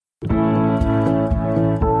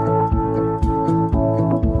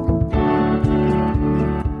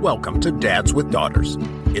Welcome to Dads with Daughters.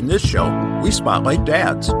 In this show, we spotlight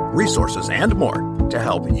dads, resources, and more to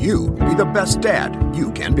help you be the best dad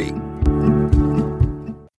you can be.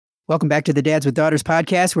 Welcome back to the Dads with Daughters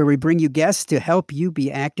podcast, where we bring you guests to help you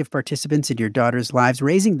be active participants in your daughters' lives,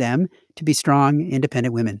 raising them to be strong,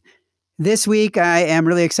 independent women. This week, I am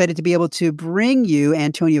really excited to be able to bring you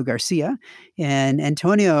Antonio Garcia. And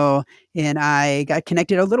Antonio and I got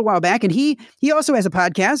connected a little while back, and he also has a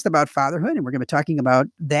podcast about fatherhood, and we're going to be talking about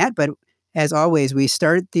that. But as always, we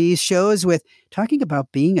start these shows with talking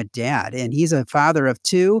about being a dad, and he's a father of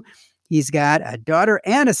two. He's got a daughter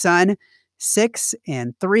and a son, 6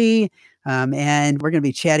 and 3. And we're going to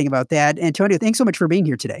be chatting about that. Antonio, thanks so much for being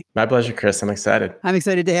here today. My pleasure, Chris. I'm excited. I'm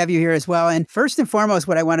excited to have you here as well. And first and foremost,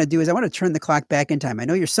 what I want to do is I want to turn the clock back in time. I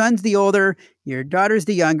know your son's the older, your daughter's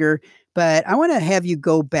the younger, but I want to have you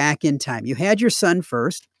go back in time. You had your son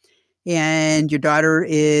first, and your daughter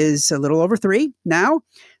is a little over 3 now.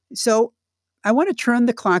 So I want to turn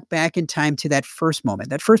the clock back in time to that first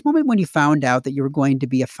moment when you found out that you were going to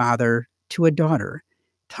be a father to a daughter.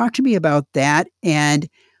 Talk to me about that and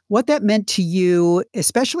what that meant to you,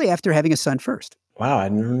 especially after having a son first. Wow, I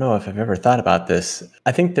don't know if I've ever thought about this.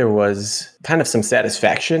 I think there was kind of some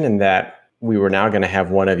satisfaction in that we were now going to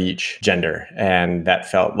have one of each gender. And that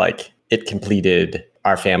felt like it completed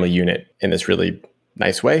our family unit in this really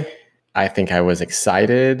nice way. I think I was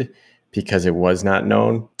excited because it was not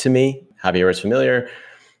known to me. Javier was familiar.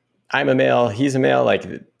 I'm a male, he's a male. Like,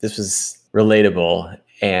 this was relatable.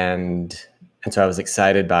 And so I was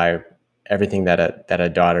excited by everything that a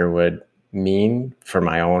daughter would mean for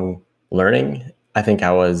my own learning. I think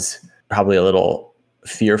I was probably a little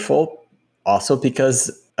fearful also because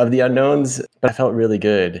of the unknowns, but I felt really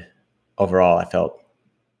good overall. I felt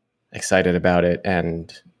excited about it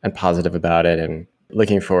and positive about it and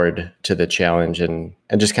looking forward to the challenge and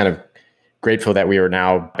just kind of grateful that we were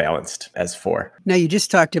now balanced as 4. Now, you just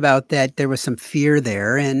talked about that there was some fear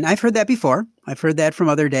there, and I've heard that before. I've heard that from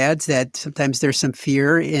other dads, that sometimes there's some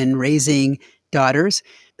fear in raising daughters.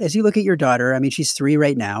 As you look at your daughter, I mean, she's 3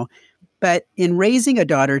 right now, but in raising a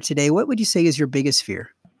daughter today, what would you say is your biggest fear?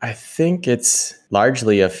 I think it's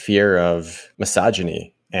largely a fear of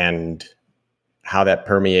misogyny and how that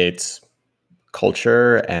permeates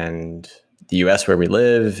culture and the US where we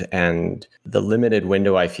live, and the limited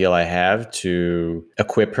window I feel I have to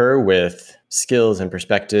equip her with skills and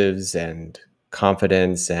perspectives and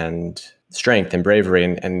confidence and strength and bravery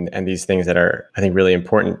and these things that are, I think, really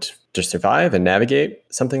important to survive and navigate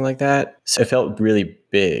something like that. So it felt really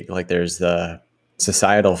big. Like, there's the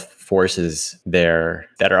societal forces there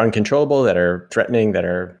that are uncontrollable, that are threatening, that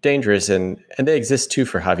are dangerous, and they exist too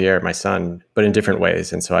for Javier, my son, but in different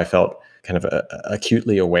ways. And so I felt kind of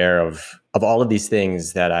acutely aware of all of these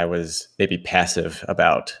things that I was maybe passive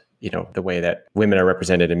about, the way that women are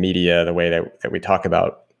represented in media, the way that we talk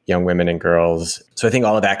about young women and girls. So I think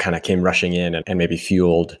all of that kind of came rushing in and maybe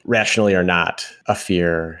fueled, rationally or not, a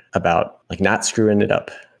fear about like not screwing it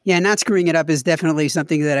up. Yeah, not screwing it up is definitely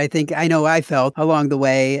something that I know I felt along the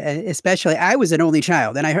way, especially I was an only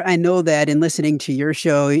child. And I know that in listening to your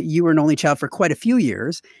show, you were an only child for quite a few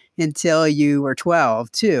years until you were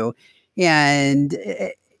 12 too. And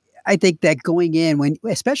I think that going in,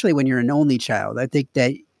 especially when you're an only child, I think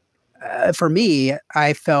that for me,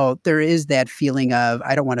 I felt there is that feeling of,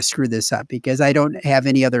 I don't want to screw this up because I don't have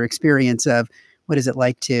any other experience of what is it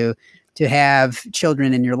like to have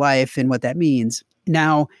children in your life and what that means.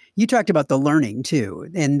 Now, you talked about the learning too,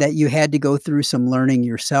 and that you had to go through some learning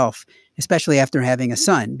yourself, especially after having a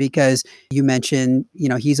son, because you mentioned,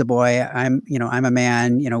 he's a boy, I'm a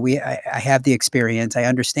man, I have the experience, I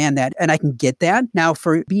understand that, and I can get that. Now,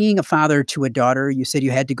 for being a father to a daughter, you said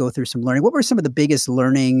you had to go through some learning. What were some of the biggest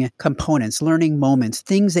learning components, learning moments,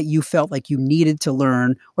 things that you felt like you needed to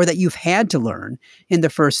learn or that you've had to learn in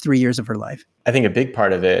the first 3 years of her life? I think a big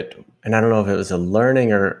part of it, and I don't know if it was a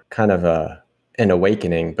learning or kind of an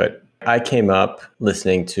awakening, but I came up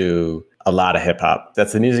listening to a lot of hip hop.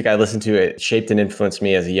 That's the music I listened to. It shaped and influenced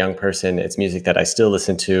me as a young person. It's music that I still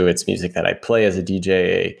listen to. It's music that I play as a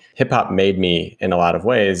DJ. Hip hop made me in a lot of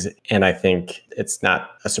ways. And I think it's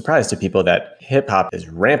not a surprise to people that hip hop is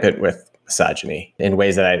rampant with misogyny in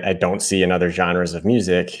ways that I don't see in other genres of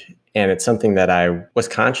music. And it's something that I was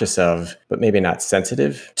conscious of, but maybe not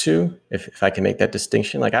sensitive to, if I can make that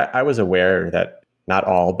distinction. Like I was aware that not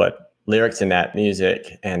all, but lyrics in that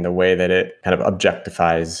music and the way that it kind of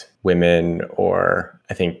objectifies women, or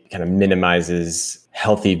I think kind of minimizes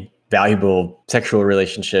healthy, valuable sexual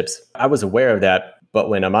relationships. I was aware of that, but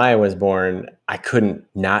when Amaya was born, I couldn't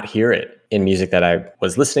not hear it in music that I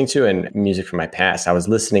was listening to and music from my past. I was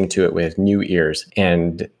listening to it with new ears.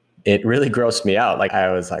 And it really grossed me out. Like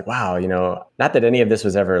I was like, wow, not that any of this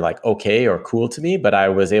was ever like okay or cool to me, but I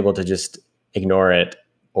was able to just ignore it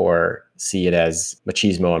or see it as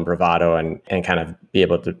machismo and bravado and kind of be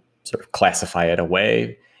able to sort of classify it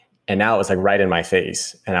away. And now it was like right in my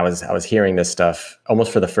face. And I was hearing this stuff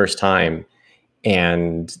almost for the first time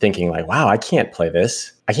and thinking like, wow, I can't play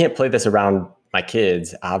this. I can't play this around my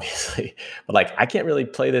kids, obviously, but like, I can't really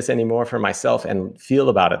play this anymore for myself and feel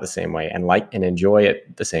about it the same way and like and enjoy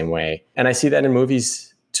it the same way. And I see that in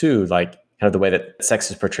movies too, like kind of the way that sex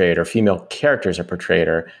is portrayed or female characters are portrayed,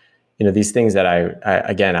 or, these things that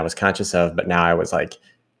I was conscious of, but now I was like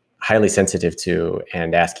highly sensitive to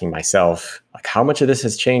and asking myself, like, how much of this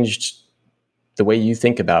has changed the way you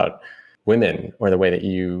think about women or the way that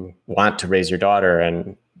you want to raise your daughter?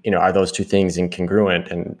 And, are those two things incongruent?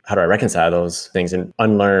 And how do I reconcile those things and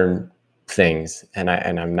unlearn things? And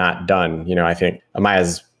I'm not done. I think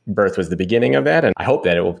Amaya's birth was the beginning of that. And I hope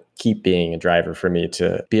that it will keep being a driver for me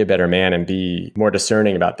to be a better man and be more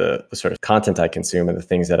discerning about the sort of content I consume and the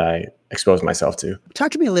things that I expose myself to. Talk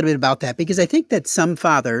to me a little bit about that, because I think that some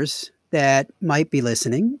fathers that might be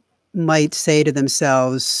listening might say to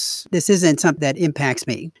themselves, this isn't something that impacts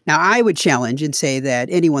me. Now, I would challenge and say that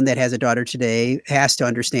anyone that has a daughter today has to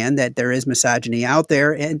understand that there is misogyny out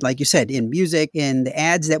there. And like you said, in music, in the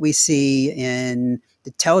ads that we see, in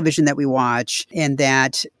the television that we watch, and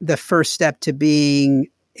that the first step to being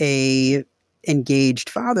a engaged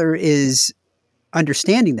father is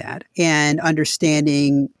understanding that, and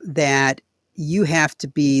understanding that you have to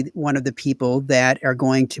be one of the people that are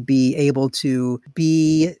going to be able to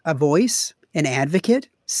be a voice, an advocate,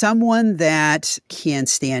 someone that can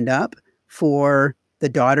stand up for the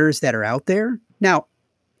daughters that are out there. Now,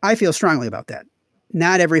 I feel strongly about that.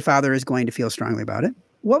 Not every father is going to feel strongly about it.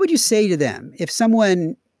 What would you say to them if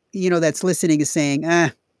someone, that's listening is saying,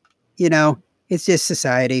 it's just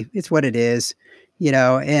society. It's what it is,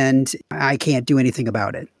 and I can't do anything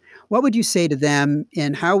about it. What would you say to them,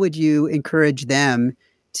 and how would you encourage them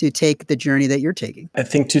to take the journey that you're taking? I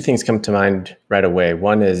think two things come to mind right away.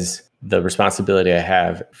 One is the responsibility I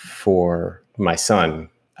have for my son.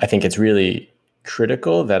 I think it's really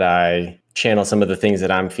critical that I channel some of the things that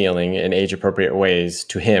I'm feeling in age-appropriate ways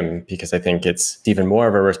to him, because I think it's even more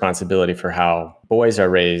of a responsibility for how boys are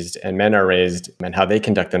raised and men are raised and how they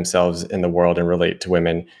conduct themselves in the world and relate to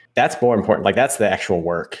women. That's more important. Like, that's the actual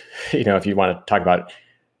work. If you want to talk about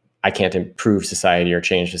I can't improve society or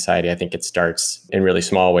change society, I think it starts in really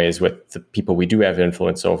small ways with the people we do have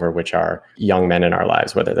influence over, which are young men in our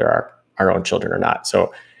lives, whether they're our own children or not.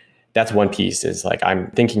 So that's one piece, is like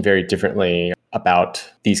I'm thinking very differently about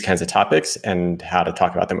these kinds of topics and how to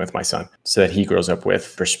talk about them with my son so that he grows up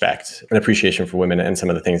with respect and appreciation for women and some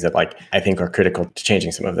of the things that like I think are critical to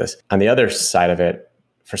changing some of this. On the other side of it,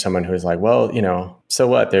 for someone who is like, well, so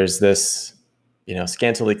what? There's this,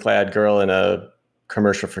 scantily clad girl in a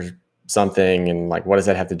commercial for something, and like, what does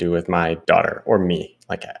that have to do with my daughter or me?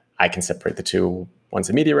 Like, I can separate the two. One's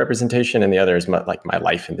a media representation and the other is my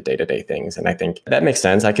life and the day-to-day things. And I think that makes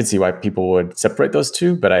sense. I could see why people would separate those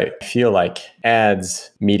two, but I feel like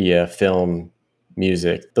ads, media, film,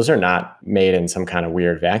 music, those are not made in some kind of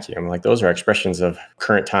weird vacuum. Like, those are expressions of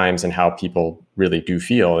current times and how people really do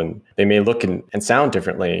feel. And they may look and sound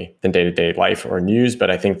differently than day-to-day life or news, but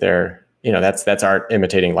I think they're, that's art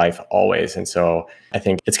imitating life always. And so I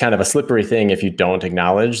think it's kind of a slippery thing if you don't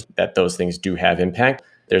acknowledge that those things do have impact.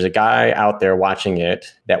 There's a guy out there watching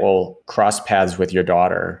it that will cross paths with your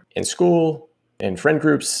daughter in school, in friend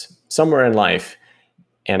groups, somewhere in life.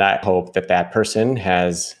 And I hope that that person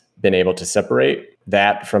has been able to separate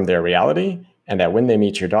that from their reality, and that when they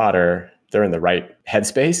meet your daughter, they're in the right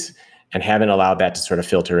headspace and haven't allowed that to sort of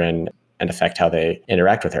filter in and affect how they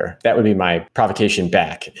interact with her. That would be my provocation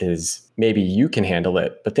back, is maybe you can handle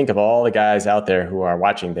it, but think of all the guys out there who are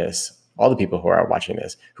watching this, all the people who are watching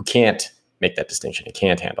this, who can't make that distinction and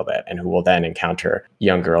can't handle that, and who will then encounter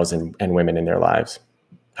young girls and women in their lives.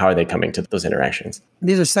 How are they coming to those interactions?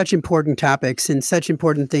 These are such important topics and such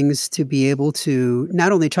important things to be able to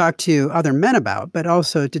not only talk to other men about, but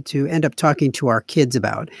also to end up talking to our kids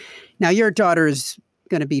about. Now, your daughter is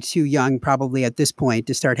going to be too young probably at this point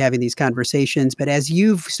to start having these conversations. But as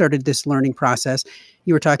you've started this learning process,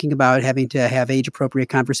 you were talking about having to have age-appropriate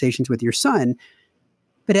conversations with your son.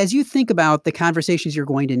 But as you think about the conversations you're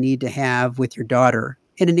going to need to have with your daughter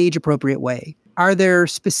in an age-appropriate way, are there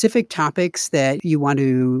specific topics that you want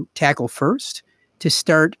to tackle first to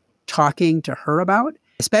start talking to her about?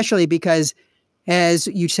 Especially because, as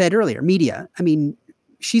you said earlier, media,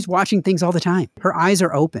 she's watching things all the time. Her eyes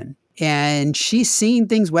are open and she's seeing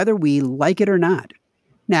things whether we like it or not.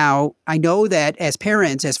 Now, I know that as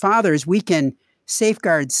parents, as fathers, we can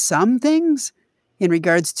safeguard some things in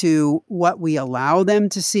regards to what we allow them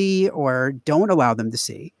to see or don't allow them to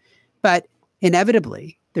see. But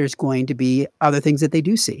inevitably, there's going to be other things that they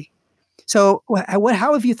do see. So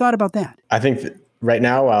how have you thought about that? I think that right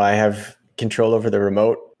now, while I have control over the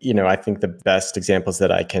remote, I think the best examples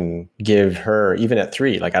that I can give her, even at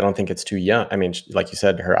 3, like, I don't think it's too young. I mean, like you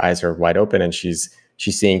said, her eyes are wide open and she's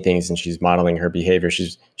seeing things and she's modeling her behavior.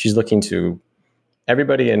 She's looking to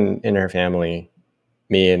everybody in her family,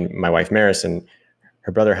 me and my wife, Maris, and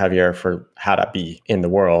her brother Javier, for how to be in the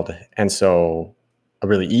world. And so a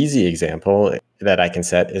really easy example that I can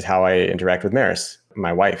set is how I interact with Maris,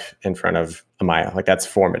 my wife, in front of Amaya. Like, that's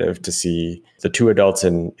formative to see the 2 adults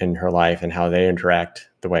in her life and how they interact,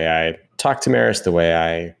 the way I talk to Maris, the way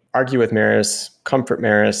I argue with Maris, comfort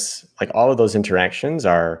Maris. Like, all of those interactions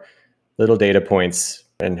are little data points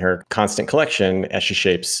in her constant collection as she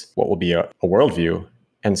shapes what will be a worldview.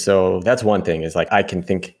 And so that's one thing, is like, I can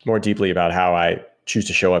think more deeply about how I choose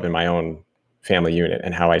to show up in my own family unit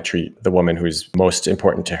and how I treat the woman who's most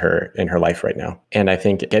important to her in her life right now. And I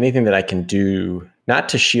think anything that I can do, not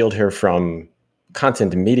to shield her from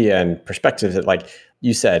content and media and perspectives that, like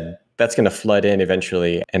you said, that's going to flood in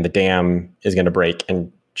eventually and the dam is going to break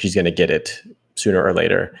and she's going to get it sooner or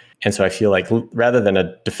later. And so I feel like rather than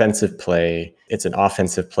a defensive play, it's an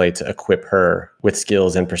offensive play to equip her with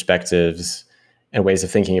skills and perspectives and ways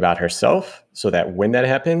of thinking about herself, so that when that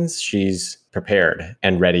happens, she's prepared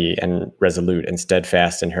and ready and resolute and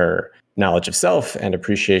steadfast in her knowledge of self and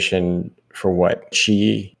appreciation for what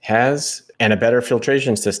she has, and a better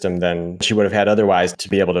filtration system than she would have had otherwise, to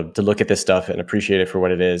be able to look at this stuff and appreciate it for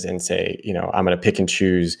what it is and say, I'm going to pick and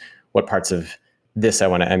choose what parts of this I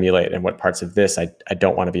want to emulate and what parts of this I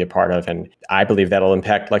don't want to be a part of. And I believe that'll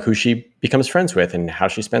impact like who she becomes friends with and how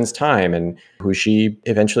she spends time and who she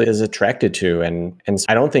eventually is attracted to. And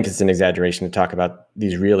I don't think it's an exaggeration to talk about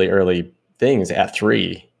these really early things at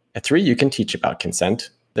 3. At 3, you can teach about consent.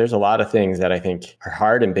 There's a lot of things that I think are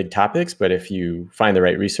hard and big topics, but if you find the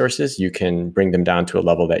right resources, you can bring them down to a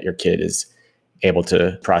level that your kid is able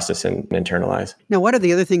to process and internalize. Now, one of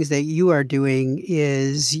the other things that you are doing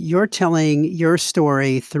is you're telling your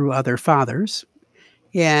story through other fathers,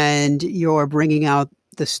 and you're bringing out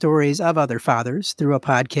the stories of other fathers through a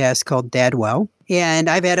podcast called Dadwell. And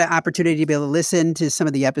I've had an opportunity to be able to listen to some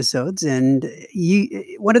of the episodes. And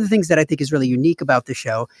one of the things that I think is really unique about the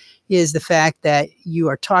show is the fact that you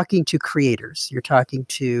are talking to creators. You're talking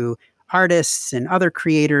to artists and other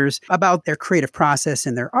creators about their creative process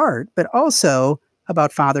and their art, but also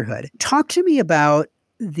about fatherhood. Talk to me about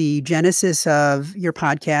the genesis of your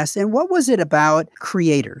podcast, and what was it about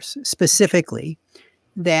creators specifically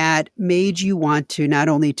that made you want to not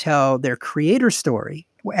only tell their creator story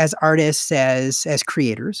as artists, as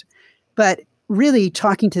creators, but really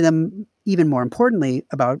talking to them even more importantly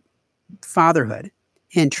about fatherhood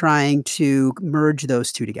and trying to merge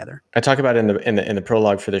those two together. I talk about it in the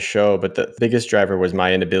prologue for the show, but the biggest driver was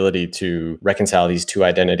my inability to reconcile these two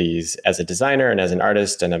identities as a designer and as an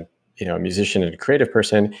artist and a musician and a creative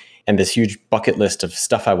person, and this huge bucket list of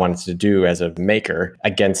stuff I wanted to do as a maker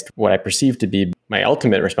against what I perceived to be my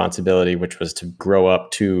ultimate responsibility, which was to grow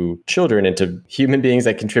up 2 children into human beings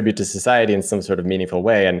that contribute to society in some sort of meaningful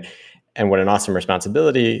way. And what an awesome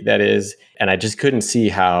responsibility that is. And I just couldn't see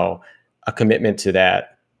how a commitment to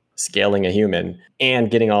that, scaling a human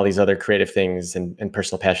and getting all these other creative things and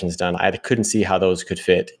personal passions done, I couldn't see how those could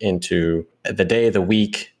fit into the day, the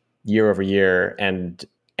week, year over year. And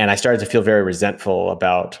I started to feel very resentful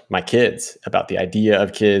about my kids, about the idea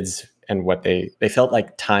of kids and what they felt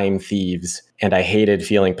like time thieves. And I hated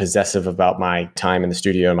feeling possessive about my time in the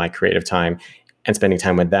studio and my creative time and spending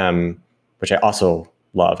time with them, which I also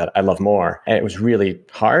love. I love more. And it was really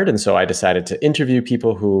hard. And so I decided to interview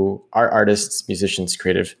people who are artists, musicians,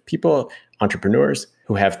 creative people, entrepreneurs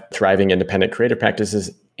who have thriving independent creative practices,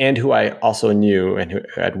 and who I also knew and who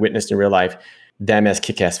had witnessed in real life them as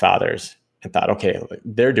kick-ass fathers, and thought, okay,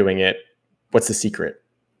 they're doing it. What's the secret?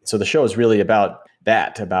 So the show is really about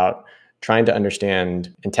that, about trying to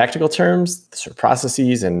understand in tactical terms, the sort of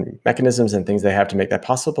processes and mechanisms and things they have to make that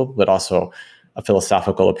possible, but also a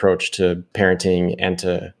philosophical approach to parenting and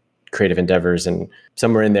to creative endeavors. And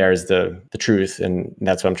somewhere in there is the truth. And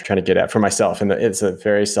that's what I'm trying to get at for myself. And it's a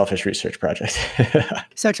very selfish research project.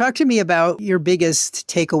 So talk to me about your biggest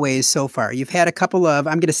takeaways so far. You've had a couple of,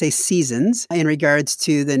 I'm going to say, seasons in regards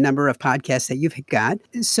to the number of podcasts that you've got.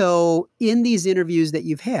 So in these interviews that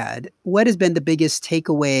you've had, what has been the biggest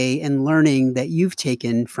takeaway and learning that you've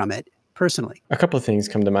taken from it personally? A couple of things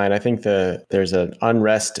come to mind. I think there's an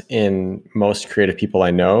unrest in most creative people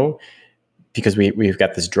I know because we've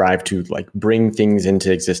got this drive to like bring things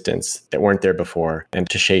into existence that weren't there before and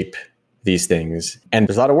to shape these things. And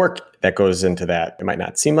there's a lot of work that goes into that. It might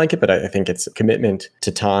not seem like it, but I think it's a commitment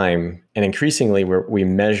to time. And increasingly, we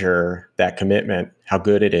measure that commitment, how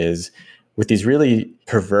good it is, with these really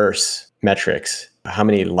perverse metrics. How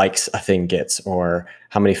many likes a thing gets, or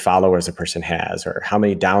how many followers a person has, or how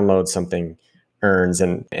many downloads something earns.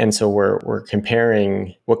 And so we're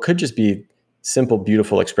comparing what could just be simple,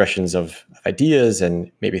 beautiful expressions of ideas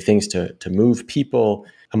and maybe things to move people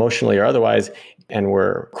emotionally or otherwise. And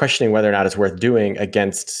we're questioning whether or not it's worth doing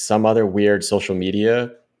against some other weird social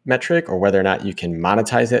media metric, or whether or not you can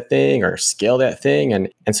monetize that thing or scale that thing.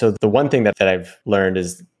 And so the one thing that I've learned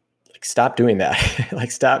is like, stop doing that.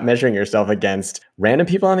 Like, stop measuring yourself against random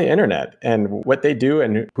people on the internet, and what they do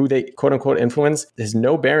and who they quote unquote influence has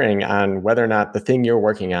no bearing on whether or not the thing you're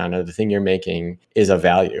working on or the thing you're making is of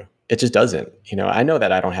value. It just doesn't. I know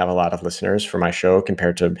that I don't have a lot of listeners for my show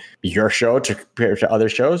compared to your show, compared to other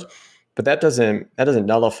shows, but that doesn't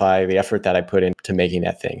nullify the effort that I put into making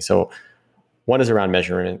that thing. So one is around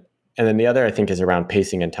measurement, and then the other, I think, is around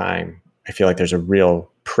pacing and time. I feel like there's a real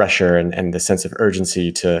pressure and the sense of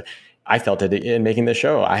urgency I felt it in making the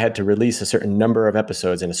show. I had to release a certain number of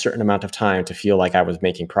episodes in a certain amount of time to feel like I was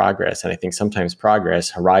making progress. And I think sometimes progress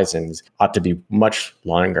horizons ought to be much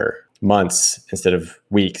longer, months instead of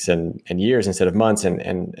weeks, and years instead of months,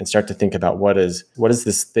 and start to think about what is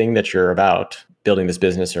this thing that you're about, building this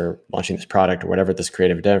business or launching this product or whatever this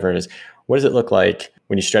creative endeavor is. What does it look like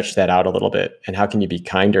when you stretch that out a little bit? And how can you be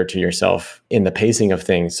kinder to yourself in the pacing of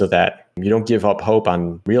things so that you don't give up hope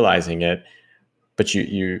on realizing it, but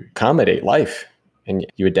you accommodate life and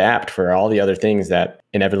you adapt for all the other things that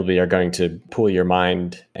inevitably are going to pull your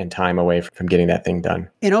mind and time away from getting that thing done.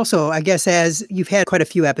 And also, I guess, as you've had quite a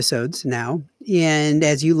few episodes now, and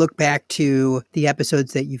as you look back to the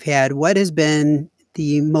episodes that you've had, what has been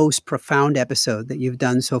the most profound episode that you've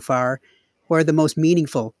done so far, or the most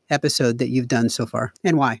meaningful episode that you've done so far,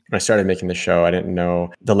 and why? When I started making the show, I didn't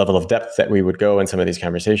know the level of depth that we would go in some of these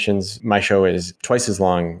conversations. My show is twice as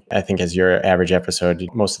long, I think, as your average episode.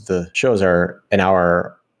 Most of the shows are an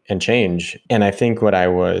hour and change. And I think I'm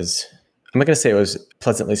not going to say I was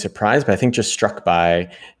pleasantly surprised, but I think just struck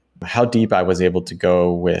by how deep I was able to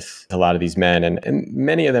go with a lot of these men. And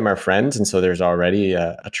many of them are friends. And so there's already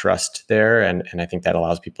a trust there. And I think that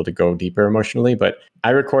allows people to go deeper emotionally. But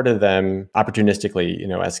I recorded them opportunistically,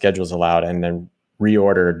 as schedules allowed, and then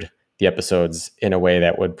reordered the episodes in a way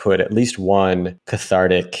that would put at least one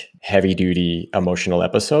cathartic, heavy-duty, emotional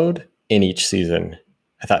episode in each season.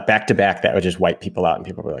 I thought back to back, that would just wipe people out. And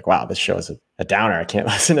people were like, wow, this show is a downer. I can't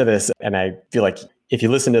listen to this. And I feel like if you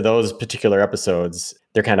listen to those particular episodes,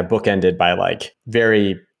 they're kind of bookended by like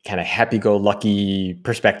very kind of happy-go-lucky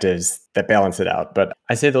perspectives that balance it out. But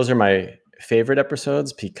I say those are my favorite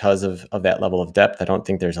episodes because of that level of depth. I don't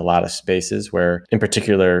think there's a lot of spaces where, in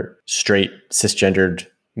particular, straight cisgendered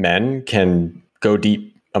men can go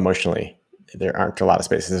deep emotionally. There aren't a lot of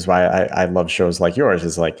spaces. This is why I love shows like yours,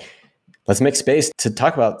 is like, let's make space to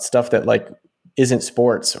talk about stuff that like isn't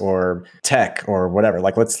sports or tech or whatever.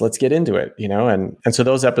 Like, let's get into it, And so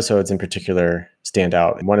those episodes in particular stand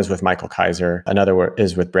out. One is with Michael Kaiser. Another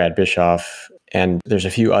is with Brad Bischoff. And there's a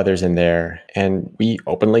few others in there. And we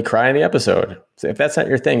openly cry in the episode. So if that's not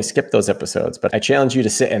your thing, skip those episodes. But I challenge you to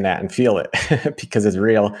sit in that and feel it because it's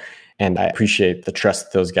real. And I appreciate the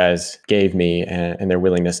trust those guys gave me and their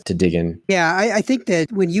willingness to dig in. Yeah, I think that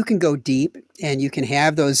when you can go deep and you can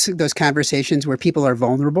have those conversations where people are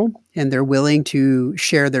vulnerable and they're willing to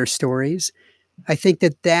share their stories, I think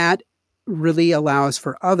that really allows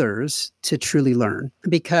for others to truly learn.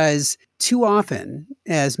 Because too often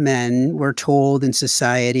as men, we're told in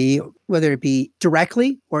society, whether it be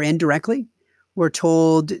directly or indirectly, we're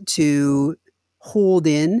told to hold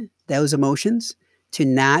in those emotions, to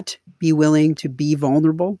not be willing to be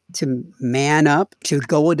vulnerable, to man up, to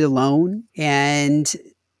go it alone. And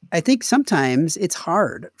I think sometimes it's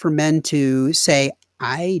hard for men to say,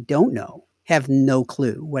 I don't know, have no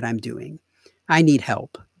clue what I'm doing. I need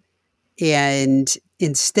help. And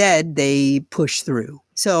instead, they push through.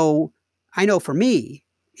 So I know for me,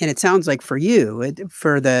 and it sounds like for you,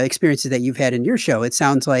 for the experiences that you've had in your show, it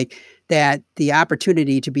sounds like that the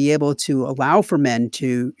opportunity to be able to allow for men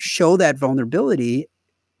to show that vulnerability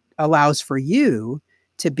allows for you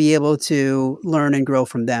to be able to learn and grow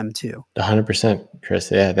from them too. 100%,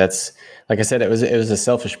 Chris. Yeah, that's, like I said, it was a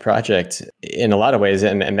selfish project in a lot of ways,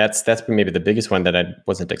 and that's maybe the biggest one that I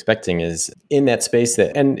wasn't expecting is in that space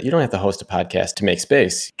that, and you don't have to host a podcast to make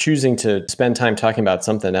space. Choosing to spend time talking about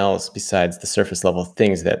something else besides the surface level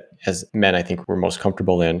things that as men I think we're most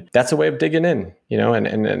comfortable in. That's a way of digging in,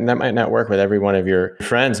 and that might not work with every one of your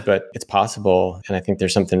friends, but it's possible, and I think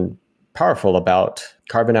there's something powerful about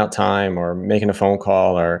carving out time or making a phone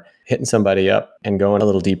call or hitting somebody up and going a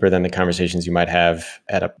little deeper than the conversations you might have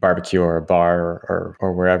at a barbecue or a bar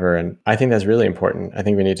or wherever. And I think that's really important. I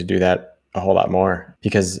think we need to do that a whole lot more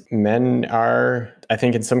because men are, I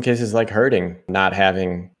think in some cases, like hurting, not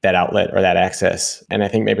having that outlet or that access. And I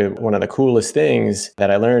think maybe one of the coolest things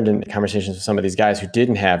that I learned in conversations with some of these guys who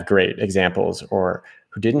didn't have great examples or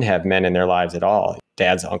who didn't have men in their lives at all,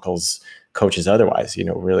 dads, uncles, coaches, otherwise,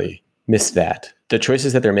 really miss that. The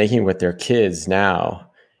choices that they're making with their kids now,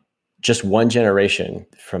 just one generation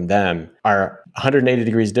from them, are 180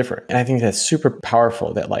 degrees different. And I think that's super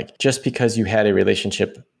powerful that like, just because you had a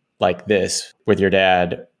relationship like this with your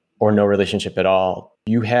dad or no relationship at all,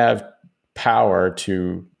 you have power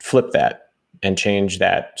to flip that and change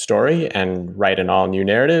that story and write an all new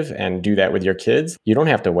narrative and do that with your kids. You don't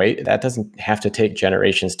have to wait. That doesn't have to take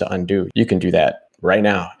generations to undo. You can do that right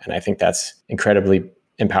now. And I think that's incredibly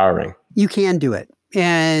empowering. You can do it.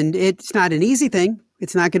 And it's not an easy thing.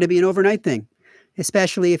 It's not going to be an overnight thing,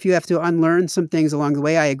 especially if you have to unlearn some things along the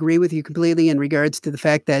way. I agree with you completely in regards to the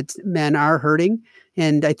fact that men are hurting.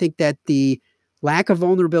 And I think that the lack of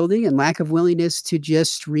vulnerability and lack of willingness to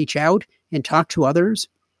just reach out and talk to others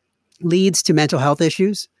leads to mental health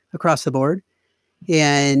issues across the board.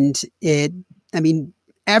 And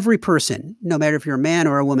every person, no matter if you're a man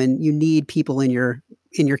or a woman, you need people in your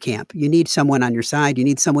camp. You need someone on your side. You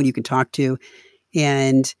need someone you can talk to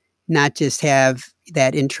and not just have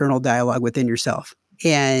that internal dialogue within yourself.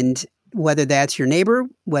 And whether that's your neighbor,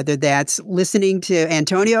 whether that's listening to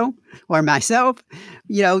Antonio or myself,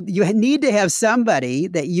 you need to have somebody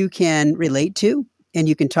that you can relate to and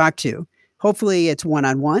you can talk to. Hopefully it's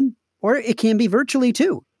one-on-one, or it can be virtually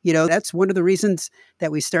too. That's one of the reasons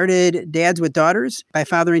that we started Dads with Daughters by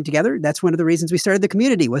Fathering Together. That's one of the reasons we started the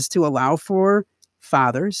community, was to allow for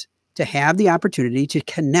fathers to have the opportunity to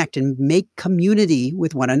connect and make community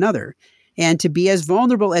with one another and to be as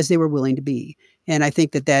vulnerable as they were willing to be. And I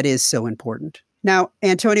think that that is so important. Now,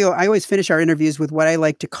 Antonio, I always finish our interviews with what I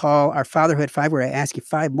like to call our Fatherhood 5, where I ask you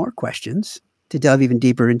 5 more questions to delve even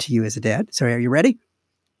deeper into you as a dad. So are you ready?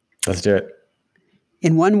 Let's do it.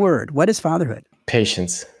 In one word, what is fatherhood?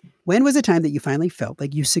 Patience. When was the time that you finally felt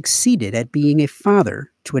like you succeeded at being a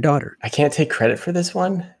father to a daughter? I can't take credit for this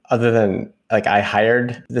one other than I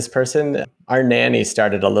hired this person. Our nanny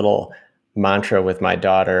started a little mantra with my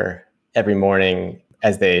daughter every morning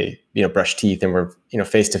as they, brush teeth and were,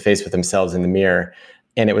 face to face with themselves in the mirror.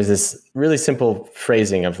 And it was this really simple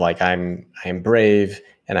phrasing of I'm brave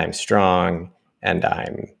and I'm strong and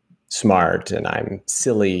I'm smart and I'm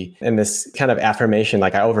silly. And this kind of affirmation,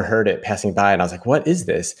 I overheard it passing by and I was like, what is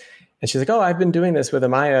this? And she's like, oh, I've been doing this with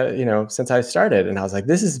Amaya, since I started. And I was like,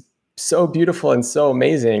 this is so beautiful and so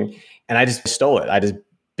amazing. And I just stole it. I just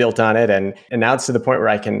built on it. And now it's to the point where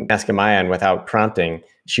I can ask Amaya, and without prompting,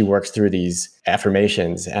 she works through these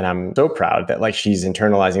affirmations. And I'm so proud that she's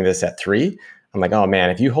internalizing this at 3. I'm like, oh man,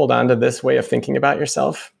 if you hold on to this way of thinking about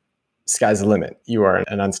yourself, sky's the limit. You are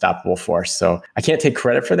an unstoppable force. So I can't take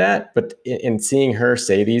credit for that, but in seeing her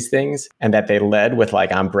say these things and that they led with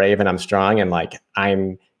I'm brave and I'm strong and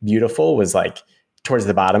I'm beautiful was towards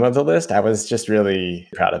the bottom of the list. I was just really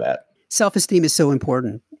proud of that. Self-esteem is so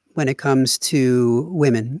important when it comes to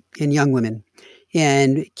women and young women,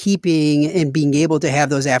 and keeping and being able to have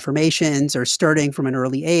those affirmations or starting from an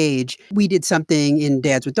early age. We did something in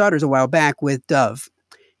Dads with Daughters a while back with Dove,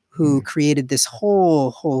 who created this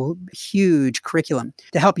whole huge curriculum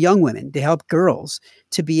to help young women, to help girls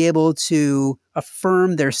to be able to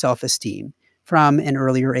affirm their self-esteem from an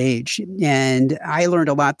earlier age. And I learned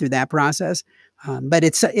a lot through that process. But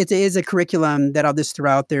it is a curriculum that I'll just throw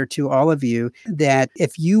out there to all of you, that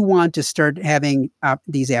if you want to start having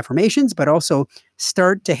these affirmations, but also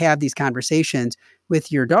start to have these conversations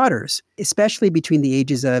with your daughters, especially between the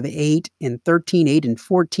ages of 8 and 13, 8 and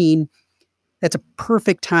 14, that's a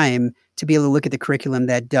perfect time to be able to look at the curriculum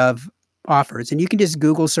that Dove offers. And you can just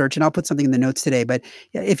Google search, and I'll put something in the notes today, but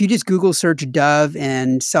if you just Google search Dove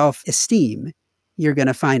and self-esteem, you're going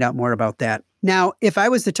to find out more about that. Now, if I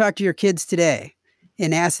was to talk to your kids today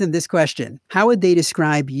and ask them this question, how would they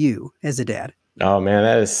describe you as a dad? Oh man,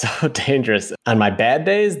 that is so dangerous. On my bad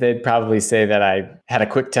days, they'd probably say that I had a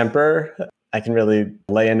quick temper. I can really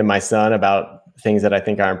lay into my son about things that I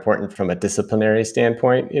think are important from a disciplinary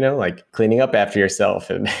standpoint, like cleaning up after yourself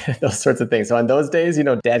and those sorts of things. So on those days,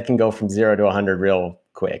 dad can go from 0 to 100 real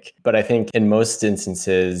quick. But I think in most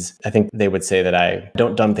instances, I think they would say that I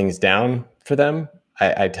don't dumb things down for them.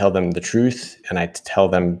 I tell them the truth, and I tell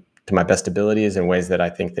them to my best abilities in ways that I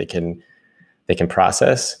think they can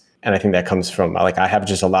process. And I think that comes from, like, I have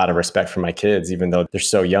just a lot of respect for my kids, even though they're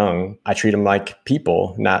so young. I treat them like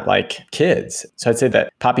people, not like kids. So I'd say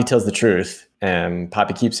that Poppy tells the truth and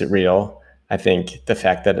Poppy keeps it real. I think the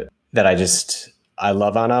fact that I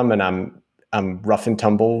love on them, and I'm rough and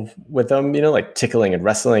tumble with them, like tickling and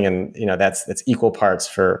wrestling. And, that's equal parts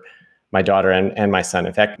for my daughter and my son.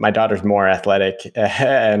 In fact, my daughter's more athletic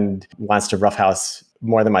and wants to roughhouse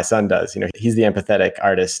more than my son does. He's the empathetic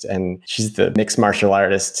artist and she's the mixed martial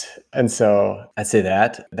artist. And so I'd say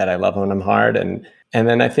that I love on them hard. And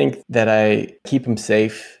then I think that I keep them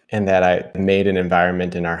safe, and that I made an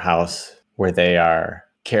environment in our house where they are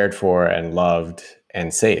cared for and loved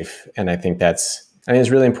and safe. And I think it's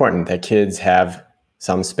really important that kids have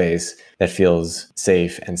some space that feels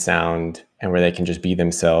safe and sound and where they can just be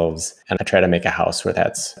themselves. And I try to make a house where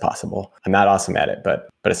that's possible. I'm not awesome at it, but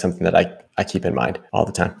it's something that I keep in mind all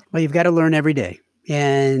the time. Well, you've got to learn every day.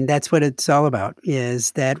 And that's what it's all about,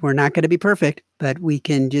 is that we're not going to be perfect, but we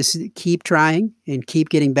can just keep trying and keep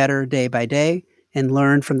getting better day by day and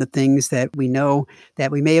learn from the things that we know that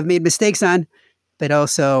we may have made mistakes on, but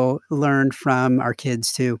also learn from our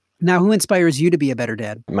kids too. Now, who inspires you to be a better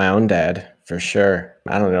dad? My own dad, for sure.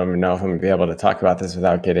 I don't even know if I'm going to be able to talk about this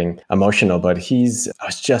without getting emotional, but I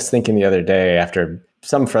was just thinking the other day after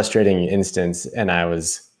some frustrating instance, and I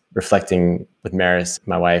was reflecting with Maris,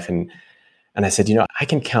 my wife, and I said, I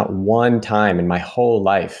can count one time in my whole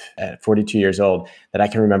life at 42 years old that I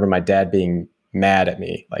can remember my dad being mad at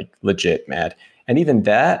me, like legit mad. And even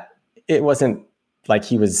that, it wasn't like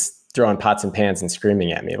he was throwing pots and pans and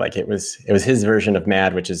screaming at me. Like it was his version of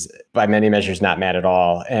mad, which is by many measures not mad at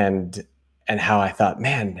all. And how I thought,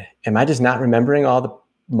 man, am I just not remembering all the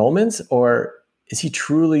moments, or is he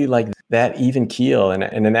truly like that even keel? And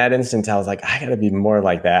in that instance, I was like, I gotta be more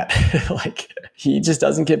like that. Like he just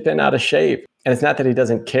doesn't get bent out of shape. And it's not that he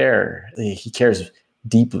doesn't care. He cares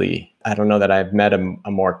deeply. I don't know that I've met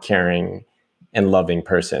a more caring and loving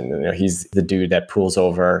person. He's the dude that pulls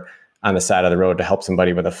over on the side of the road to help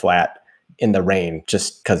somebody with a flat in the rain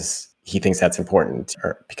just because he thinks that's important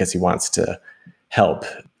or because he wants to help.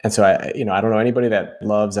 And so I don't know anybody that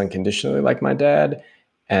loves unconditionally like my dad,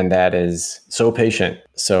 and that is so patient.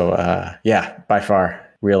 So by far,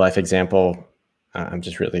 real life example. I'm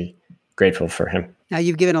just really grateful for him. Now,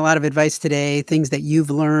 you've given a lot of advice today, things that you've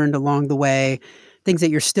learned along the way, things that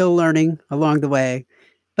you're still learning along the way.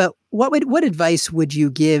 But what advice would you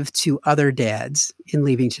give to other dads in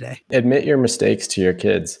leaving today? Admit your mistakes to your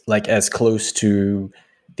kids, like as close to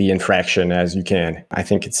the infraction as you can. I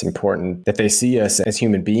think it's important that they see us as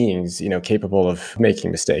human beings, capable of making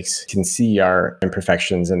mistakes, can see our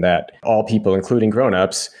imperfections, and that all people, including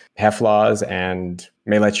grown-ups, have flaws and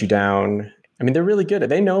may let you down. I mean, they're really good.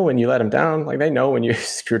 They know when you let them down. Like they know when you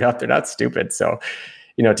screwed up. They're not stupid. So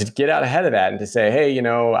to get out ahead of that and to say, hey,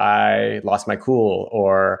 I lost my cool,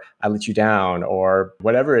 or I let you down, or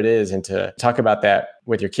whatever it is, and to talk about that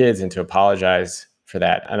with your kids and to apologize for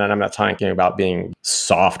that. And I'm not talking about being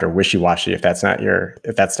soft or wishy-washy if that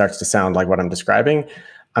starts to sound like what I'm describing.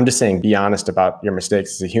 I'm just saying be honest about your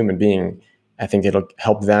mistakes as a human being. I think it'll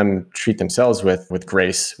help them treat themselves with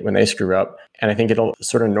grace when they screw up. And I think it'll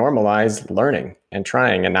sort of normalize learning and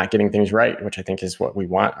trying and not getting things right, which I think is what we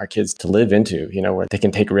want our kids to live into, where they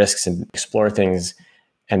can take risks and explore things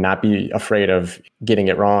and not be afraid of getting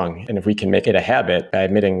it wrong. And if we can make it a habit by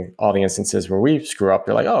admitting all the instances where we screw up,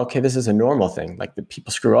 they're like, oh, okay, this is a normal thing. Like the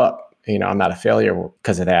people screw up, I'm not a failure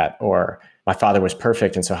because of that. Or my father was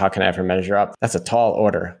perfect, and so how can I ever measure up? That's a tall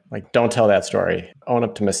order. Like, don't tell that story. Own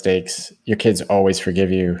up to mistakes. Your kids always forgive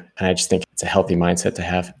you. And I just think it's a healthy mindset to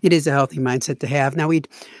have. It is a healthy mindset to have. Now,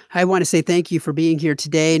 I want to say thank you for being here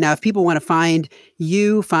today. Now, if people want to find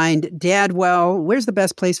Dadwell, where's the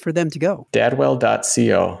best place for them to go?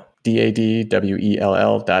 Dadwell.co,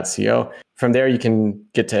 DADWELL.co. From there, you can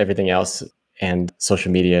get to everything else and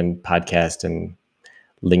social media and podcast and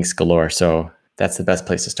links galore. So that's the best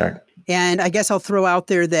place to start. And I guess I'll throw out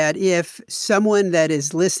there that if someone that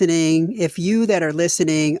is listening, if you that are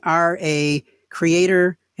listening are a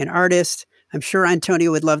creator, an artist, I'm sure Antonio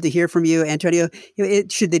would love to hear from you. Antonio,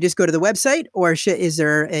 should they just go to the website, or is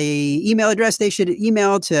there a email address they should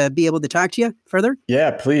email to be able to talk to you further? Yeah,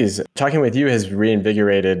 please. Talking with you has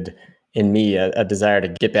reinvigorated in me a desire to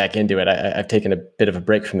get back into it. I've taken a bit of a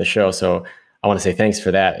break from the show, so I want to say thanks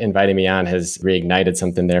for that. Inviting me on has reignited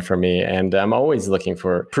something there for me. And I'm always looking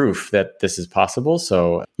for proof that this is possible.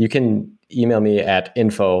 So you can email me at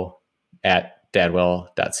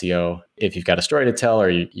info@dadwell.co. If you've got a story to tell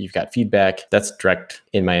or you've got feedback, that's direct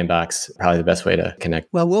in my inbox, probably the best way to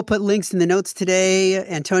connect. Well, we'll put links in the notes today.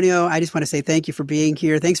 Antonio, I just want to say thank you for being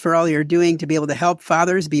here. Thanks for all you're doing to be able to help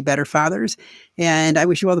fathers be better fathers. And I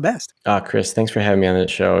wish you all the best. Chris, thanks for having me on the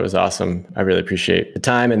show. It was awesome. I really appreciate the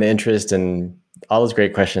time and the interest and all those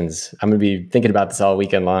great questions. I'm going to be thinking about this all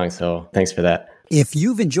weekend long. So thanks for that. If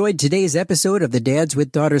you've enjoyed today's episode of the Dads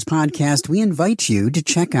with Daughters podcast, we invite you to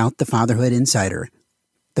check out the Fatherhood Insider.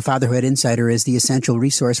 The Fatherhood Insider is the essential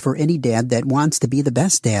resource for any dad that wants to be the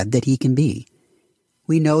best dad that he can be.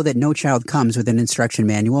 We know that no child comes with an instruction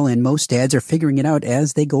manual, and most dads are figuring it out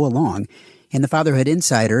as they go along. And the Fatherhood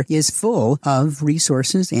Insider is full of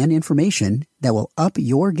resources and information that will up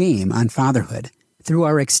your game on fatherhood. Through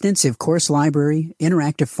our extensive course library,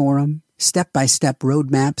 interactive forum, step-by-step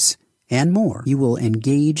roadmaps, and more, you will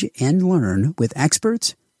engage and learn with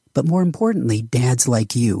experts, but more importantly, dads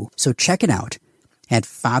like you. So check it out at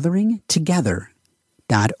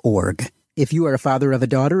fatheringtogether.org. If you are a father of a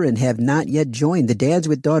daughter and have not yet joined the Dads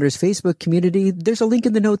with Daughters Facebook community, there's a link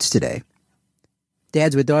in the notes today.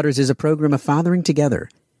 Dads with Daughters is a program of Fathering Together.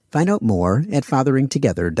 Find out more at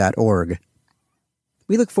fatheringtogether.org.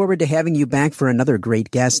 We look forward to having you back for another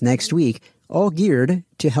great guest next week, all geared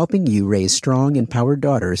to helping you raise strong, empowered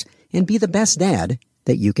daughters and be the best dad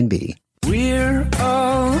that you can be. We're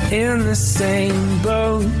all in the same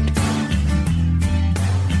boat,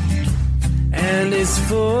 and it's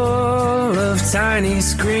full of tiny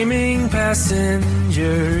screaming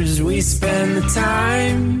passengers. We spend the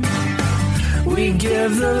time, we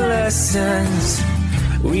give the lessons,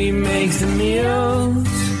 we make the meals,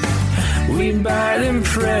 we buy them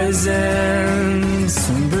presents.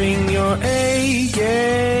 Bring your A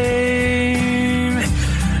game,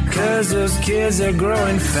 'cause those kids are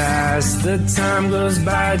growing fast. The time goes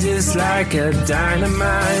by just like a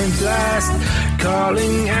dynamite blast.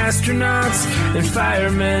 Calling astronauts and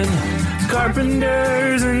firemen,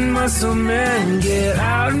 carpenters and muscle men. Get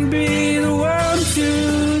out and be the world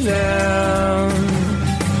to them.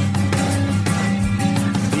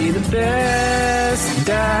 Be the best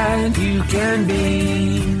dad you can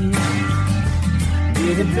be.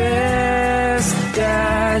 Be the best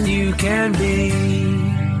dad you can be.